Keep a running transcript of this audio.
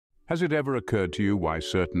Has it ever occurred to you why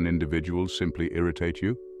certain individuals simply irritate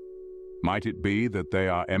you? Might it be that they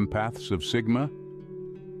are empaths of Sigma?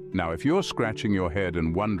 Now, if you're scratching your head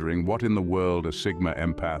and wondering what in the world a Sigma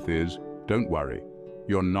empath is, don't worry,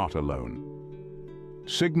 you're not alone.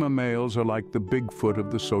 Sigma males are like the Bigfoot of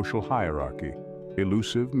the social hierarchy,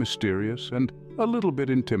 elusive, mysterious, and a little bit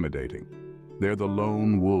intimidating. They're the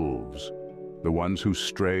lone wolves, the ones who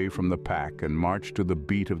stray from the pack and march to the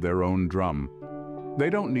beat of their own drum. They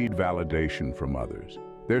don't need validation from others.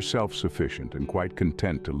 They're self-sufficient and quite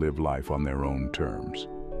content to live life on their own terms.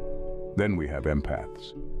 Then we have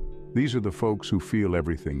empaths. These are the folks who feel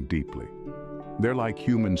everything deeply. They're like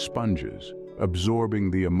human sponges,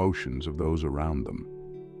 absorbing the emotions of those around them.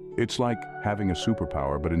 It's like having a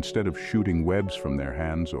superpower, but instead of shooting webs from their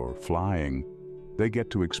hands or flying, they get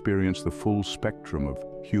to experience the full spectrum of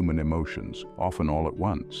human emotions, often all at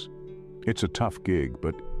once. It's a tough gig,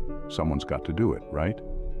 but someone's got to do it, right?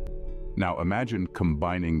 Now imagine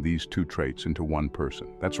combining these two traits into one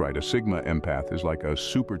person. That's right, a Sigma empath is like a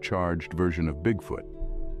supercharged version of Bigfoot.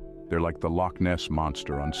 They're like the Loch Ness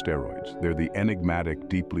monster on steroids. They're the enigmatic,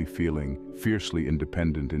 deeply feeling, fiercely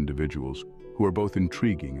independent individuals who are both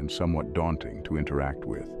intriguing and somewhat daunting to interact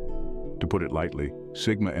with. To put it lightly,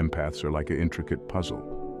 Sigma empaths are like an intricate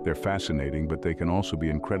puzzle. They're fascinating, but they can also be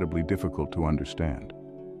incredibly difficult to understand.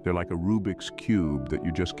 They're like a Rubik's Cube that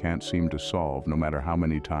you just can't seem to solve no matter how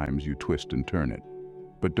many times you twist and turn it.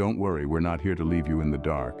 But don't worry, we're not here to leave you in the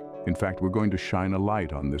dark. In fact, we're going to shine a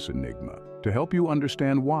light on this enigma to help you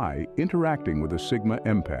understand why interacting with a Sigma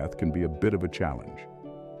empath can be a bit of a challenge.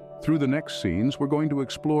 Through the next scenes, we're going to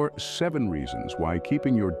explore 7 reasons why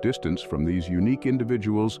keeping your distance from these unique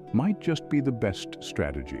individuals might just be the best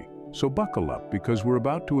strategy. So buckle up, because we're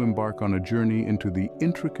about to embark on a journey into the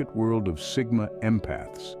intricate world of Sigma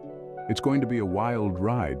empaths. It's going to be a wild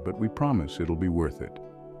ride, but we promise it'll be worth it.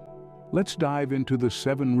 Let's dive into the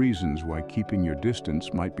 7 reasons why keeping your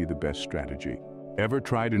distance might be the best strategy. Ever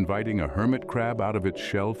tried inviting a hermit crab out of its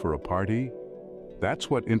shell for a party? That's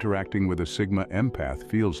what interacting with a Sigma empath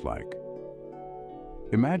feels like.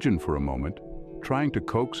 Imagine for a moment trying to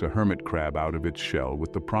coax a hermit crab out of its shell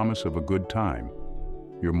with the promise of a good time.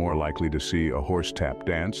 You're more likely to see a horse tap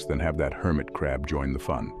dance than have that hermit crab join the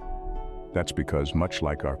fun. That's because, much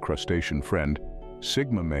like our crustacean friend,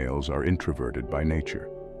 Sigma males are introverted by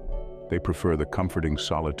nature. They prefer the comforting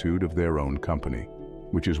solitude of their own company,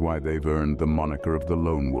 which is why they've earned the moniker of the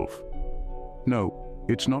lone wolf. No,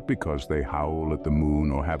 it's not because they howl at the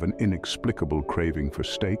moon or have an inexplicable craving for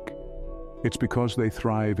steak. It's because they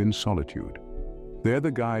thrive in solitude. They're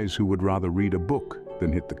the guys who would rather read a book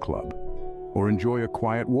than hit the club, or enjoy a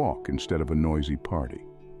quiet walk instead of a noisy party.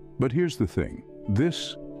 But here's the thing,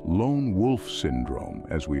 this lone wolf syndrome,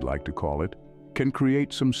 as we like to call it, can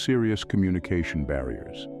create some serious communication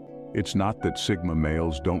barriers. It's not that Sigma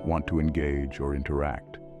males don't want to engage or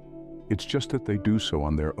interact. It's just that they do so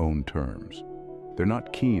on their own terms. They're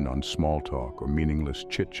not keen on small talk or meaningless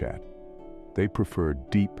chit-chat. They prefer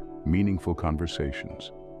deep, meaningful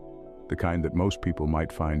conversations, the kind that most people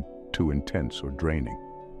might find too intense or draining.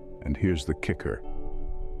 And here's the kicker.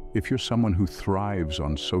 If you're someone who thrives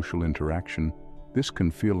on social interaction, this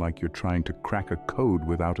can feel like you're trying to crack a code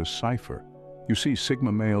without a cipher. You see,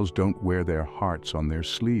 Sigma males don't wear their hearts on their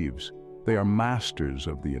sleeves. They are masters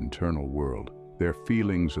of the internal world, their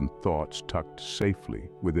feelings and thoughts tucked safely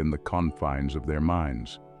within the confines of their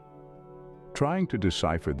minds. Trying to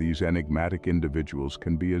decipher these enigmatic individuals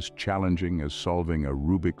can be as challenging as solving a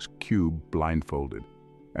Rubik's Cube blindfolded.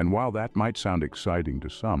 And while that might sound exciting to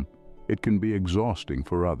some, it can be exhausting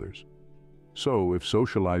for others. So, if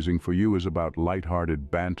socializing for you is about lighthearted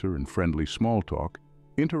banter and friendly small talk,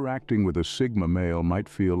 interacting with a Sigma male might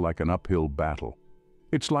feel like an uphill battle.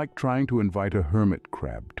 It's like trying to invite a hermit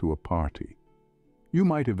crab to a party. You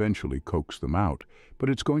might eventually coax them out, but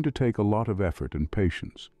it's going to take a lot of effort and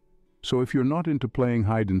patience. So if you're not into playing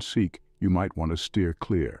hide and seek, you might want to steer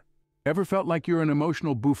clear. Ever felt like you're an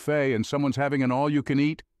emotional buffet and someone's having an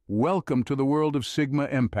all-you-can-eat? Welcome to the world of Sigma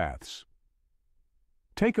empaths.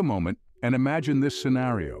 Take a moment and imagine this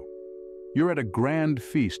scenario. You're at a grand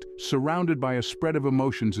feast, surrounded by a spread of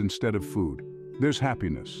emotions instead of food. There's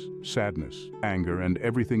happiness, sadness, anger, and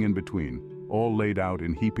everything in between, all laid out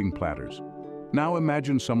in heaping platters. Now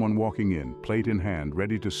imagine someone walking in, plate in hand,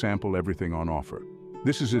 ready to sample everything on offer.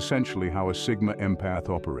 This is essentially how a Sigma empath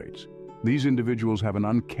operates. These individuals have an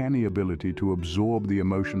uncanny ability to absorb the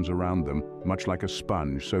emotions around them, much like a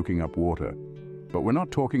sponge soaking up water. But we're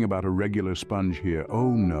not talking about a regular sponge here.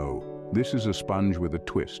 Oh no, this is a sponge with a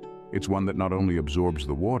twist. It's one that not only absorbs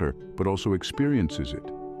the water, but also experiences it,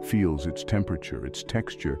 feels its temperature, its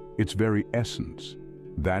texture, its very essence.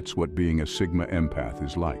 That's what being a Sigma empath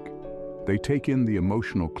is like. They take in the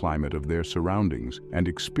emotional climate of their surroundings and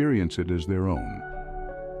experience it as their own.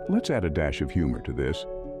 Let's add a dash of humor to this.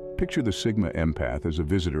 Picture the Sigma empath as a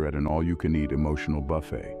visitor at an all-you-can-eat emotional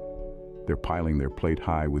buffet. They're piling their plate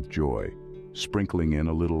high with joy, sprinkling in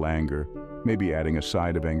a little anger, maybe adding a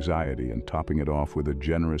side of anxiety and topping it off with a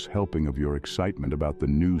generous helping of your excitement about the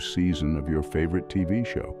new season of your favorite TV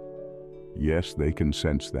show. Yes, they can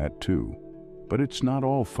sense that too. But it's not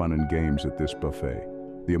all fun and games at this buffet.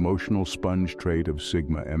 The emotional sponge trait of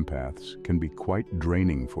Sigma empaths can be quite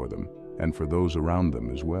draining for them, and for those around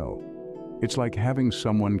them as well. It's like having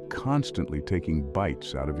someone constantly taking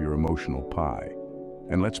bites out of your emotional pie.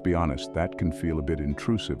 And let's be honest, that can feel a bit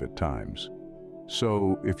intrusive at times.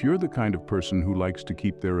 So, if you're the kind of person who likes to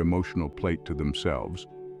keep their emotional plate to themselves,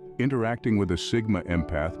 interacting with a Sigma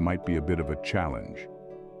empath might be a bit of a challenge.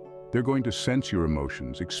 They're going to sense your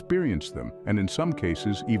emotions, experience them, and in some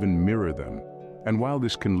cases even mirror them. And while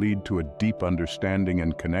this can lead to a deep understanding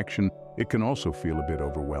and connection, it can also feel a bit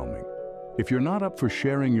overwhelming. If you're not up for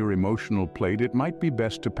sharing your emotional plate, it might be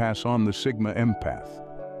best to pass on the Sigma empath.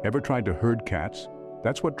 Ever tried to herd cats?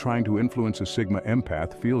 That's what trying to influence a Sigma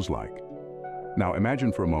empath feels like. Now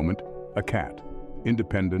imagine for a moment a cat.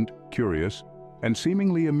 Independent, curious, and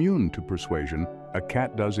seemingly immune to persuasion, a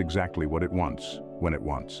cat does exactly what it wants, when it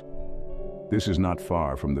wants. This is not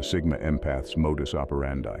far from the Sigma empath's modus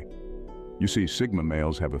operandi. You see, Sigma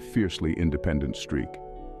males have a fiercely independent streak.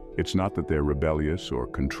 It's not that they're rebellious or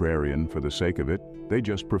contrarian for the sake of it, they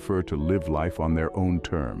just prefer to live life on their own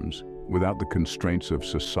terms, without the constraints of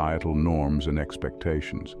societal norms and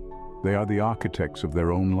expectations. They are the architects of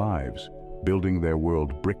their own lives, building their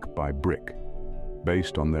world brick by brick,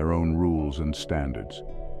 based on their own rules and standards.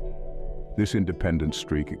 This independent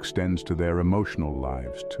streak extends to their emotional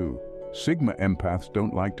lives too. Sigma empaths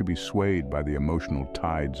don't like to be swayed by the emotional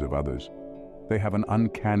tides of others. They have an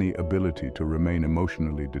uncanny ability to remain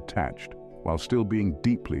emotionally detached while still being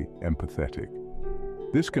deeply empathetic.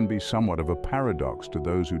 This can be somewhat of a paradox to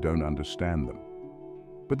those who don't understand them.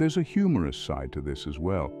 But there's a humorous side to this as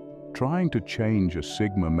well. Trying to change a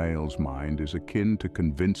Sigma male's mind is akin to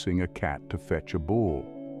convincing a cat to fetch a ball.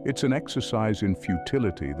 It's an exercise in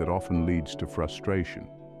futility that often leads to frustration.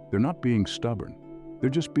 They're not being stubborn. They're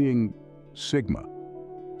just being Sigma.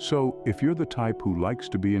 So, if you're the type who likes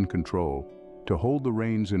to be in control, to hold the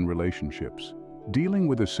reins in relationships, dealing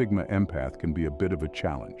with a Sigma empath can be a bit of a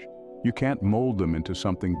challenge. You can't mold them into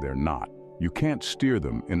something they're not. You can't steer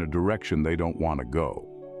them in a direction they don't want to go.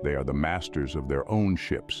 They are the masters of their own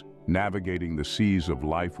ships, navigating the seas of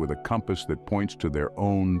life with a compass that points to their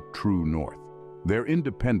own true north. Their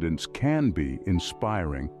independence can be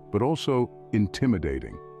inspiring, but also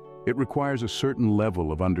intimidating. It requires a certain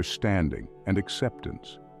level of understanding and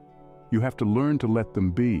acceptance. You have to learn to let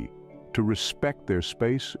them be, to respect their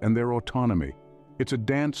space and their autonomy. It's a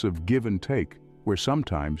dance of give and take, where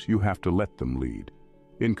sometimes you have to let them lead.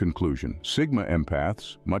 In conclusion, Sigma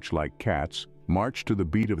empaths, much like cats, march to the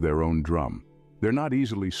beat of their own drum. They're not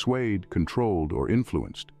easily swayed, controlled, or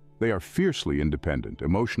influenced. They are fiercely independent,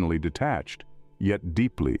 emotionally detached, yet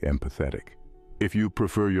deeply empathetic. If you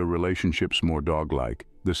prefer your relationships more dog-like,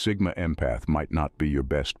 the Sigma empath might not be your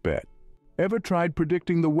best bet. Ever tried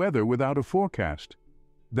predicting the weather without a forecast?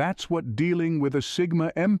 That's what dealing with a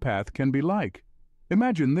Sigma empath can be like.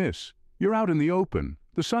 Imagine this. You're out in the open,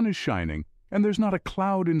 the sun is shining, and there's not a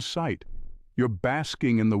cloud in sight. You're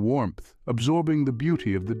basking in the warmth, absorbing the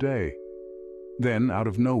beauty of the day. Then, out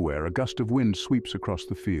of nowhere, a gust of wind sweeps across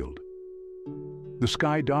the field. The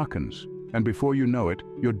sky darkens, and before you know it,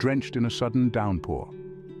 you're drenched in a sudden downpour.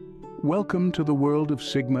 Welcome to the world of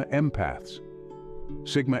Sigma empaths.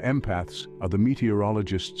 Sigma empaths are the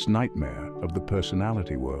meteorologist's nightmare of the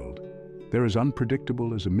personality world. They're as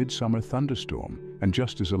unpredictable as a midsummer thunderstorm and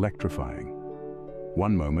just as electrifying.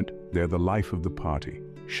 One moment, they're the life of the party,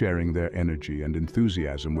 sharing their energy and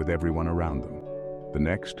enthusiasm with everyone around them. The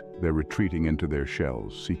next, they're retreating into their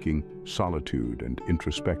shells, seeking solitude and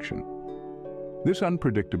introspection. This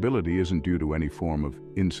unpredictability isn't due to any form of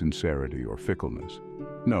insincerity or fickleness.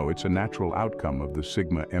 No, it's a natural outcome of the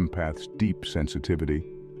Sigma empath's deep sensitivity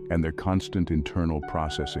and their constant internal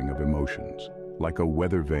processing of emotions. Like a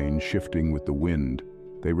weather vane shifting with the wind,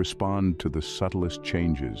 they respond to the subtlest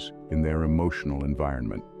changes in their emotional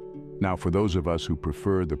environment. Now, for those of us who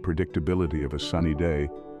prefer the predictability of a sunny day,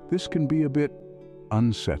 this can be a bit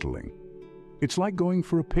unsettling. It's like going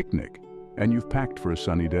for a picnic, and you've packed for a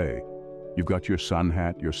sunny day. You've got your sun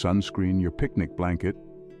hat, your sunscreen, your picnic blanket,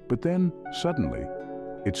 but then, suddenly,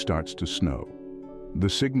 it starts to snow. The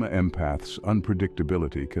Sigma empath's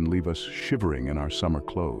unpredictability can leave us shivering in our summer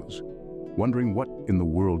clothes. wondering what in the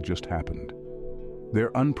world just happened.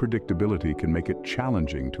 Their unpredictability can make it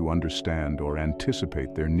challenging to understand or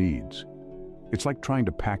anticipate their needs. It's like trying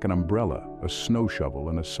to pack an umbrella, a snow shovel,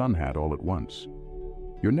 and a sun hat all at once.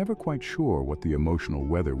 You're never quite sure what the emotional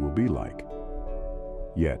weather will be like.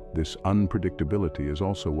 Yet, this unpredictability is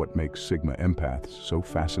also what makes Sigma empaths so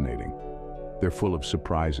fascinating. They're full of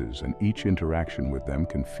surprises, and each interaction with them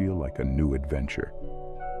can feel like a new adventure.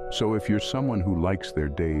 So if you're someone who likes their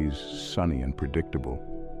days sunny and predictable,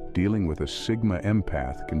 dealing with a Sigma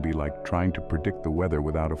empath can be like trying to predict the weather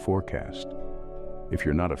without a forecast. If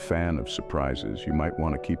you're not a fan of surprises, you might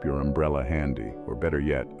want to keep your umbrella handy, or better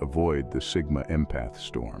yet, avoid the Sigma empath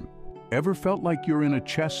storm. Ever felt like you're in a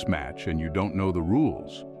chess match and you don't know the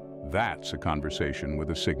rules? That's a conversation with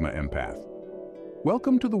a Sigma empath.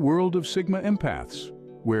 Welcome to the world of Sigma empaths,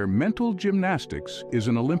 where mental gymnastics is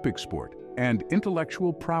an Olympic sport and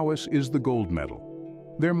intellectual prowess is the gold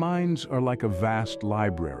medal. Their minds are like a vast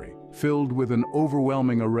library, filled with an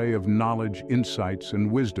overwhelming array of knowledge, insights,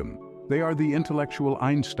 and wisdom. They are the intellectual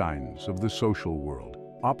Einsteins of the social world,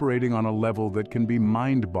 operating on a level that can be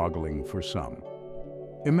mind-boggling for some.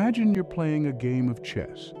 Imagine you're playing a game of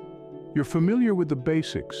chess. You're familiar with the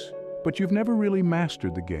basics, but you've never really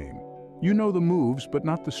mastered the game. You know the moves, but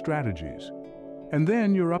not the strategies. And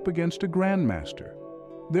then you're up against a grandmaster.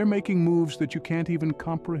 They're making moves that you can't even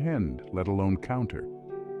comprehend, let alone counter.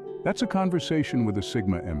 That's a conversation with a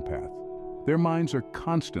Sigma empath. Their minds are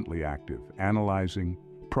constantly active, analyzing,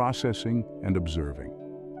 processing, and observing.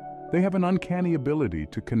 They have an uncanny ability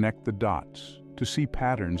to connect the dots, to see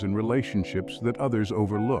patterns in relationships that others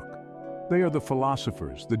overlook. They are the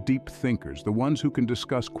philosophers, the deep thinkers, the ones who can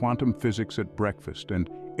discuss quantum physics at breakfast and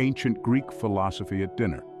ancient Greek philosophy at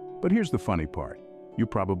dinner. But here's the funny part. You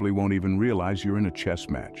probably won't even realize you're in a chess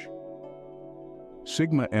match.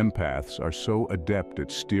 Sigma empaths are so adept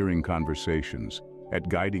at steering conversations, at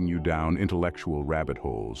guiding you down intellectual rabbit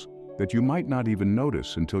holes, that you might not even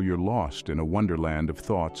notice until you're lost in a wonderland of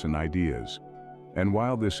thoughts and ideas. And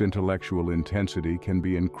while this intellectual intensity can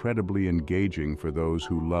be incredibly engaging for those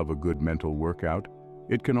who love a good mental workout,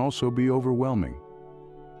 it can also be overwhelming.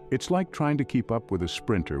 It's like trying to keep up with a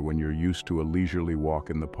sprinter when you're used to a leisurely walk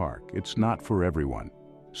in the park. It's not for everyone.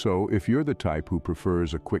 So if you're the type who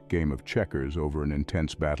prefers a quick game of checkers over an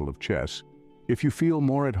intense battle of chess, if you feel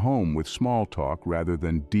more at home with small talk rather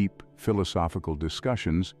than deep philosophical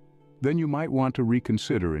discussions, then you might want to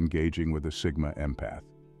reconsider engaging with a Sigma empath.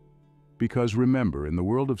 Because remember, in the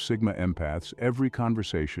world of Sigma empaths, every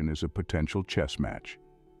conversation is a potential chess match,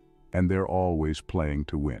 and they're always playing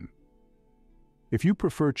to win. If you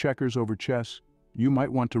prefer checkers over chess, you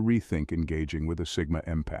might want to rethink engaging with a Sigma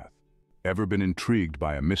empath. Ever been intrigued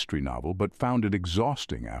by a mystery novel but found it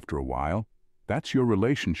exhausting after a while? That's your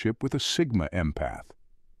relationship with a Sigma empath.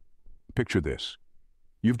 Picture this.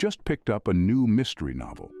 You've just picked up a new mystery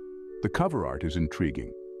novel. The cover art is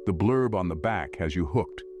intriguing. The blurb on the back has you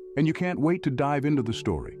hooked, and you can't wait to dive into the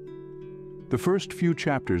story. The first few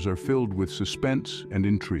chapters are filled with suspense and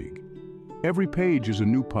intrigue. Every page is a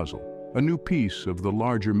new puzzle, a new piece of the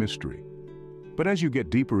larger mystery. But as you get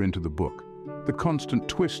deeper into the book, the constant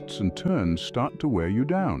twists and turns start to wear you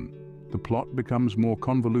down. The plot becomes more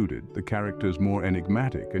convoluted, the characters more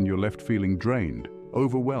enigmatic, and you're left feeling drained,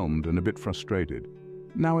 overwhelmed, and a bit frustrated.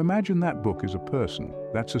 Now imagine that book is a person.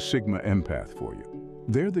 That's a Sigma empath for you.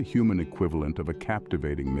 They're the human equivalent of a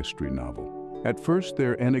captivating mystery novel. At first,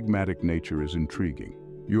 their enigmatic nature is intriguing.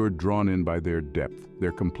 You're drawn in by their depth,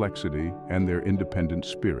 their complexity, and their independent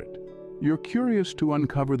spirit. You're curious to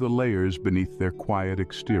uncover the layers beneath their quiet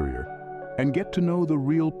exterior and get to know the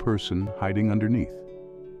real person hiding underneath.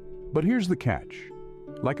 But here's the catch.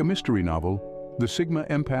 Like a mystery novel, the Sigma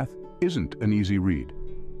empath isn't an easy read.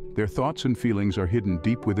 Their thoughts and feelings are hidden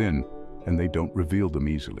deep within, and they don't reveal them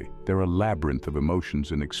easily. They're a labyrinth of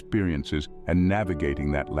emotions and experiences, and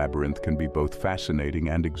navigating that labyrinth can be both fascinating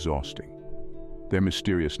and exhausting. Their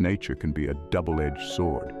mysterious nature can be a double-edged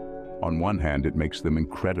sword. On one hand, it makes them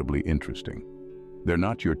incredibly interesting. They're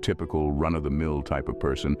not your typical run-of-the-mill type of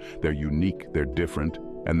person. They're unique, they're different,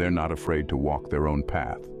 and they're not afraid to walk their own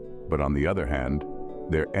path. But on the other hand,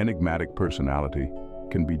 their enigmatic personality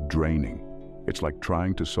can be draining. It's like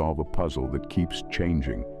trying to solve a puzzle that keeps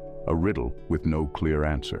changing, a riddle with no clear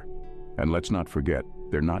answer. And let's not forget,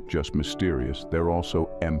 they're not just mysterious, they're also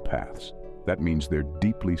empaths. That means they're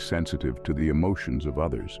deeply sensitive to the emotions of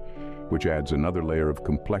others, which adds another layer of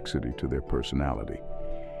complexity to their personality.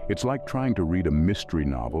 It's like trying to read a mystery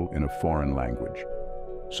novel in a foreign language.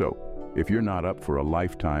 So, if you're not up for a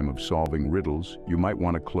lifetime of solving riddles, you might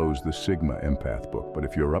want to close the Sigma Empath book. But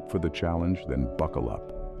if you're up for the challenge, then buckle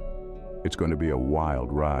up. It's going to be a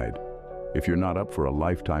wild ride. If you're not up for a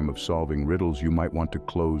lifetime of solving riddles, you might want to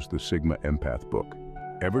close the Sigma Empath book.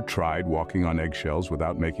 Ever tried walking on eggshells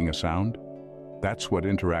without making a sound? That's what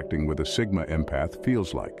interacting with a Sigma Empath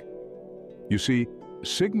feels like. You see,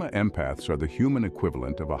 Sigma Empaths are the human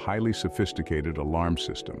equivalent of a highly sophisticated alarm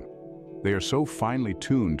system. They are so finely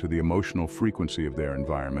tuned to the emotional frequency of their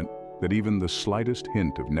environment that even the slightest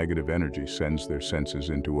hint of negative energy sends their senses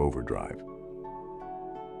into overdrive.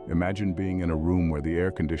 Imagine being in a room where the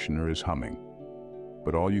air conditioner is humming,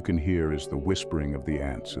 but all you can hear is the whispering of the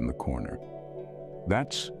ants in the corner.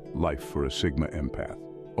 That's life for a Sigma Empath,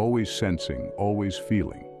 always sensing, always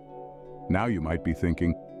feeling. Now you might be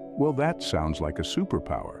thinking, well, that sounds like a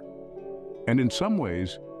superpower. And in some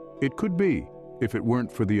ways, it could be, if it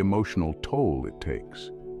weren't for the emotional toll it takes.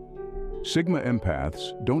 Sigma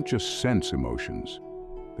Empaths don't just sense emotions,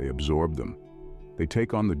 they absorb them. They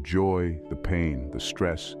take on the joy, the pain, the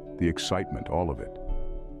stress, the excitement, all of it.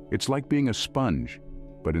 It's like being a sponge,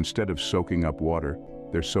 but instead of soaking up water,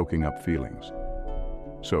 they're soaking up feelings.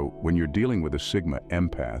 So when you're dealing with a Sigma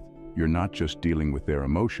Empath, you're not just dealing with their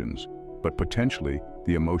emotions, but potentially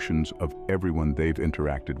the emotions of everyone they've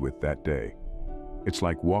interacted with that day. It's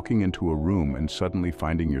like walking into a room and suddenly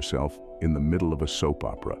finding yourself in the middle of a soap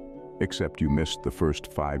opera, except you missed the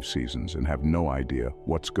first 5 seasons and have no idea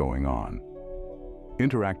what's going on.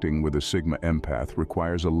 Interacting with a Sigma Empath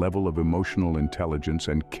requires a level of emotional intelligence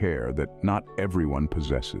and care that not everyone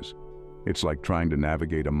possesses. It's like trying to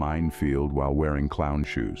navigate a minefield while wearing clown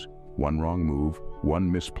shoes. One wrong move,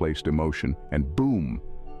 one misplaced emotion, and boom,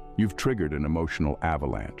 you've triggered an emotional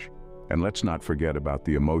avalanche. And let's not forget about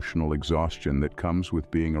the emotional exhaustion that comes with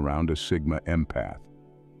being around a Sigma Empath.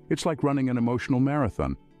 It's like running an emotional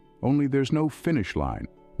marathon, only there's no finish line,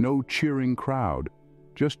 no cheering crowd,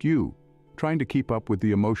 just you, trying to keep up with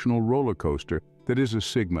the emotional roller coaster that is a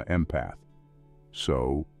Sigma Empath.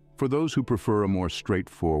 So, for those who prefer a more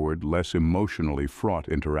straightforward, less emotionally fraught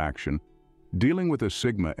interaction, dealing with a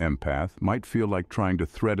Sigma Empath might feel like trying to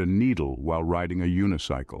thread a needle while riding a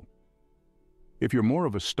unicycle. If you're more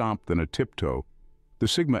of a stomp than a tiptoe, the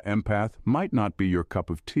Sigma Empath might not be your cup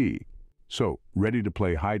of tea. So, ready to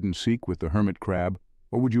play hide and seek with the hermit crab,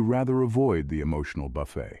 or would you rather avoid the emotional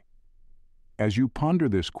buffet? As you ponder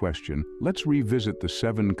this question, let's revisit the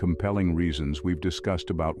 7 compelling reasons we've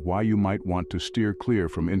discussed about why you might want to steer clear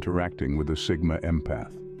from interacting with a Sigma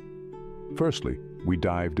Empath. Firstly, we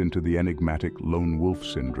dived into the enigmatic lone wolf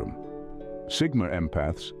syndrome. Sigma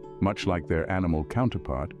Empaths, much like their animal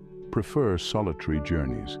counterpart, prefer solitary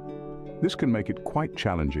journeys. This can make it quite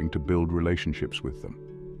challenging to build relationships with them.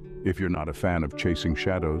 If you're not a fan of chasing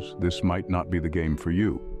shadows, this might not be the game for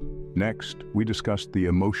you. Next, we discussed the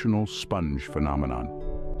emotional sponge phenomenon.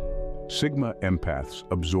 Sigma Empaths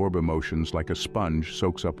absorb emotions like a sponge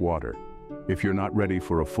soaks up water. If you're not ready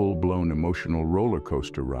for a full-blown emotional roller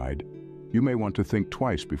coaster ride, you may want to think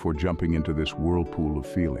twice before jumping into this whirlpool of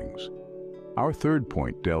feelings. Our third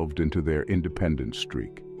point delved into their independent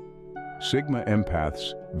streak. Sigma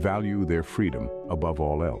Empaths value their freedom above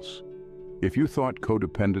all else. If you thought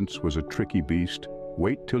codependence was a tricky beast,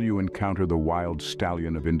 wait till you encounter the wild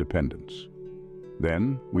stallion of independence.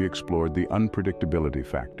 Then, we explored the unpredictability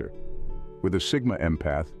factor. With a Sigma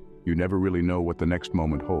Empath, you never really know what the next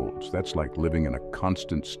moment holds. That's like living in a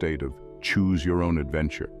constant state of choose your own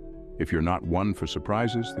adventure. If you're not one for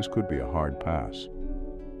surprises, this could be a hard pass.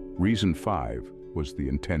 Reason 5 was the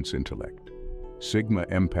intense intellect. Sigma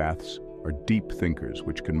Empaths are deep thinkers,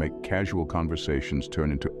 which can make casual conversations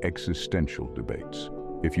turn into existential debates.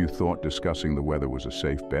 If you thought discussing the weather was a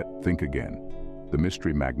safe bet, think again. The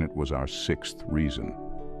mystery magnet was our 6th reason.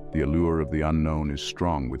 The allure of the unknown is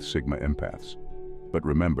strong with Sigma Empaths. But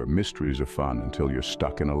remember, mysteries are fun until you're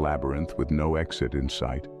stuck in a labyrinth with no exit in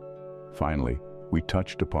sight. Finally, we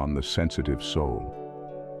touched upon the sensitive soul.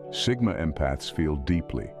 Sigma Empaths feel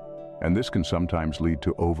deeply, and this can sometimes lead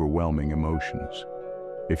to overwhelming emotions.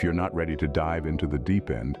 If you're not ready to dive into the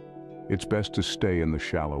deep end, it's best to stay in the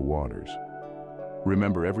shallow waters.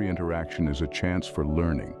 Remember, every interaction is a chance for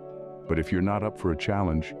learning, but if you're not up for a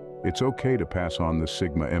challenge, it's okay to pass on the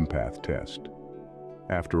Sigma Empath test.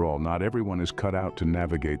 After all, not everyone is cut out to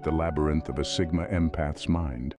navigate the labyrinth of a Sigma Empath's mind.